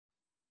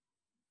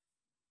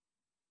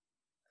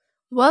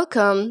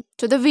Welcome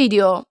to the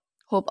video.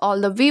 Hope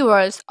all the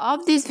viewers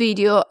of this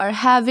video are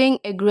having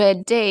a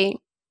great day.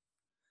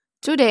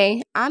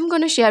 Today, I'm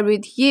going to share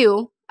with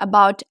you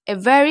about a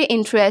very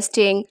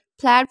interesting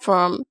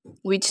platform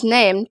which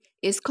named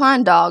is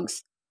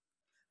COINdogs.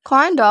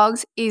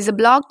 COINdogs is a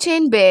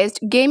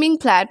blockchain-based gaming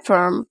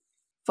platform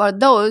for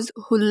those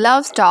who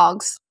love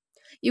dogs.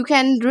 You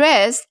can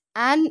race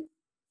and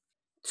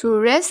through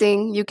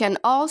racing you can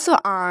also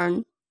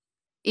earn.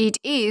 It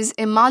is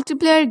a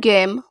multiplayer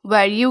game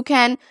where you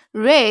can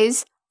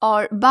raise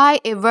or buy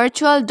a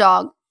virtual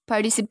dog,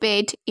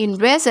 participate in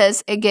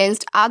races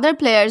against other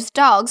players'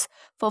 dogs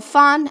for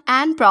fun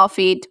and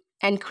profit,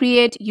 and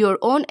create your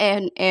own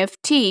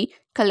NFT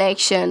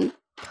collection.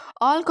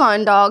 All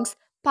coin dogs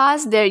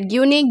pass their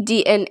unique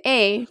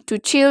DNA to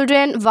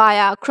children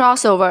via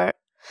crossover,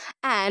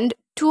 and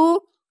two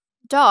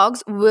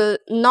dogs will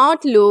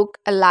not look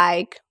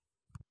alike.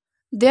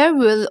 There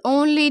will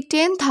only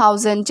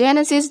 10,000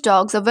 Genesis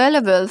dogs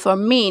available for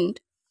mint.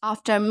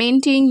 After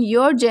minting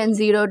your Gen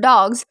 0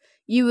 dogs,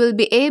 you will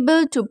be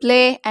able to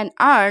play and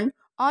earn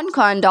on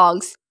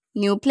COINdogs.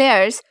 New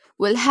players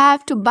will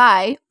have to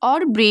buy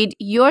or breed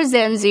your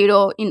Gen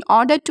 0 in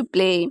order to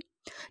play.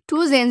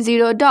 2 Gen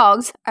 0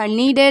 dogs are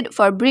needed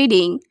for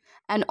breeding,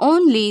 and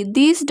only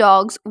these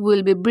dogs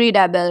will be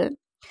breedable.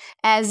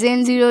 As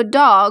Gen 0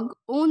 dog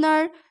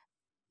owner,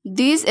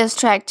 this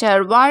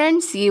structure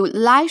warrants you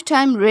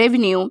lifetime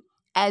revenue,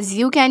 as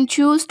you can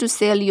choose to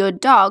sell your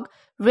dog,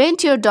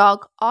 rent your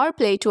dog, or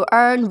play to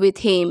earn with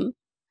him.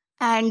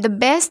 And the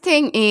best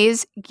thing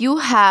is, you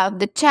have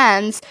the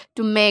chance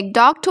to make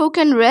dog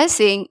token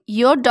racing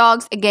your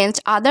dogs against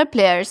other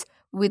players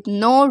with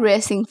no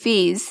racing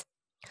fees.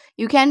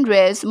 You can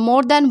race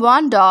more than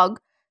one dog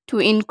to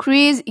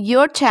increase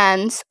your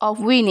chance of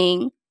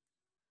winning.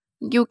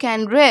 You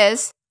can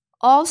race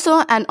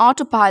also an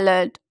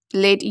autopilot.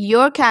 Let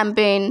your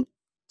champion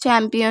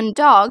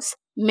dogs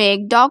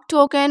make dog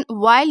token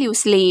while you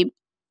sleep.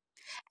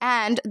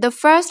 And the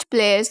first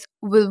place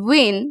will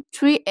win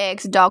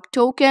 3x dog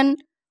token.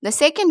 The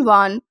second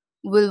one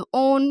will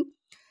own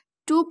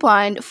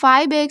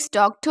 2.5x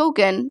dog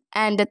token,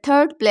 and the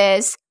third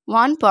place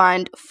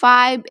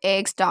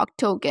 1.5x dog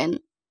token.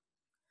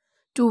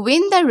 To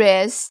win the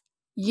race,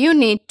 you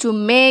need to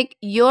make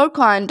your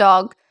coin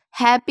dog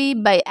happy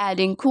by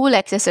adding cool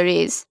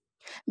accessories.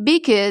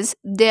 Because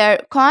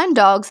their coin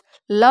dogs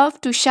love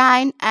to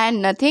shine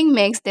and nothing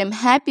makes them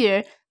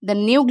happier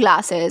than new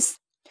glasses.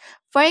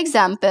 For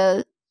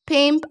example,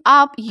 pimp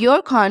up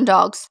your coin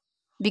dogs,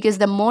 because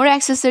the more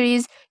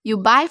accessories you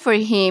buy for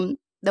him,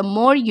 the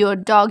more your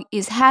dog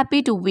is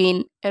happy to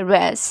win a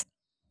race.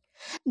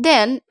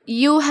 Then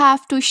you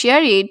have to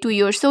share it to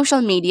your social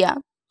media,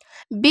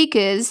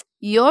 because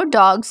your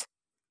dogs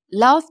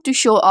love to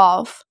show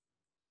off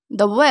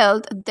the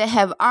wealth they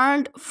have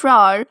earned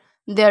for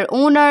their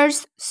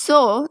owners.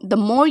 So the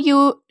more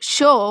you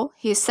show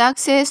his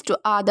success to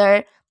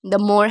others, the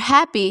more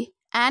happy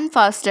and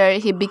faster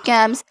he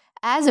becomes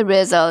as a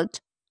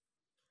result.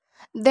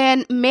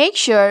 Then make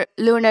sure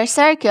lunar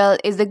circle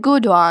is a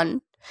good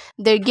one.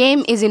 Their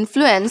game is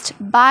influenced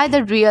by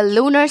the real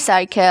lunar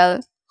cycle.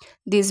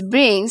 This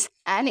brings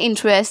an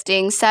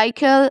interesting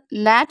cycle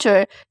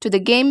nature to the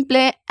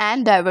gameplay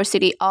and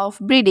diversity of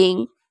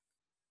breeding.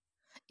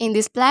 In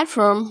this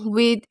platform,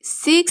 with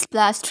 6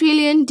 plus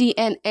trillion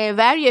DNA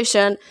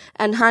variation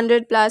and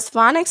 100 plus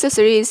 1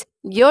 accessories,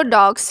 your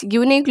dog's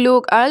unique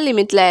look are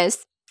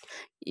limitless.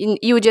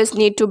 You just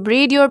need to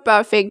breed your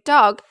perfect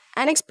dog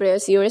and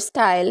express your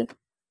style.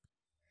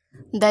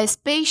 The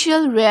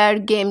special rare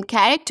game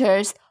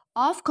characters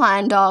of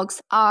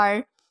COINdogs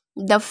are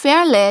the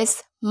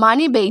fearless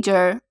Money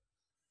Badger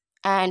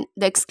and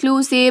the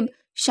exclusive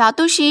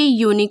Satoshi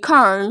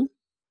Unicorn,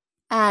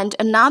 and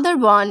another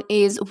one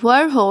is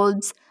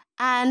Warholds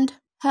and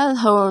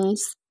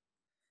Hellhorns.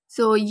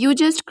 So you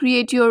just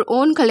create your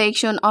own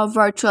collection of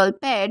virtual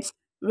pets,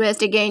 race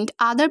against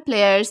other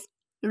players,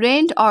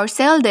 rent or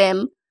sell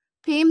them,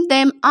 pimp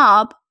them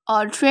up,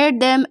 or trade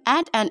them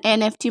at an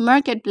NFT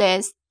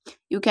marketplace.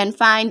 You can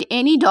find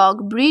any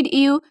dog breed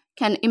you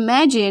can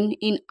imagine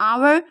in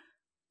our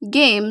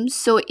game.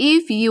 So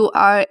if you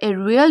are a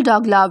real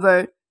dog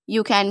lover,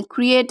 you can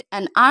create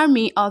an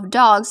army of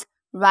dogs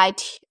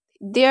right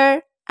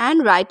there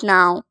and right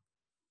now.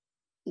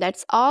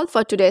 That's all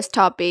for today's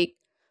topic.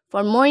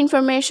 For more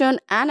information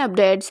and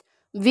updates,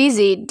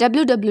 visit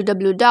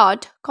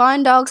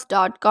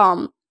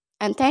www.coindogs.com.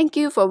 And thank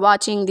you for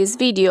watching this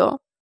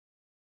video.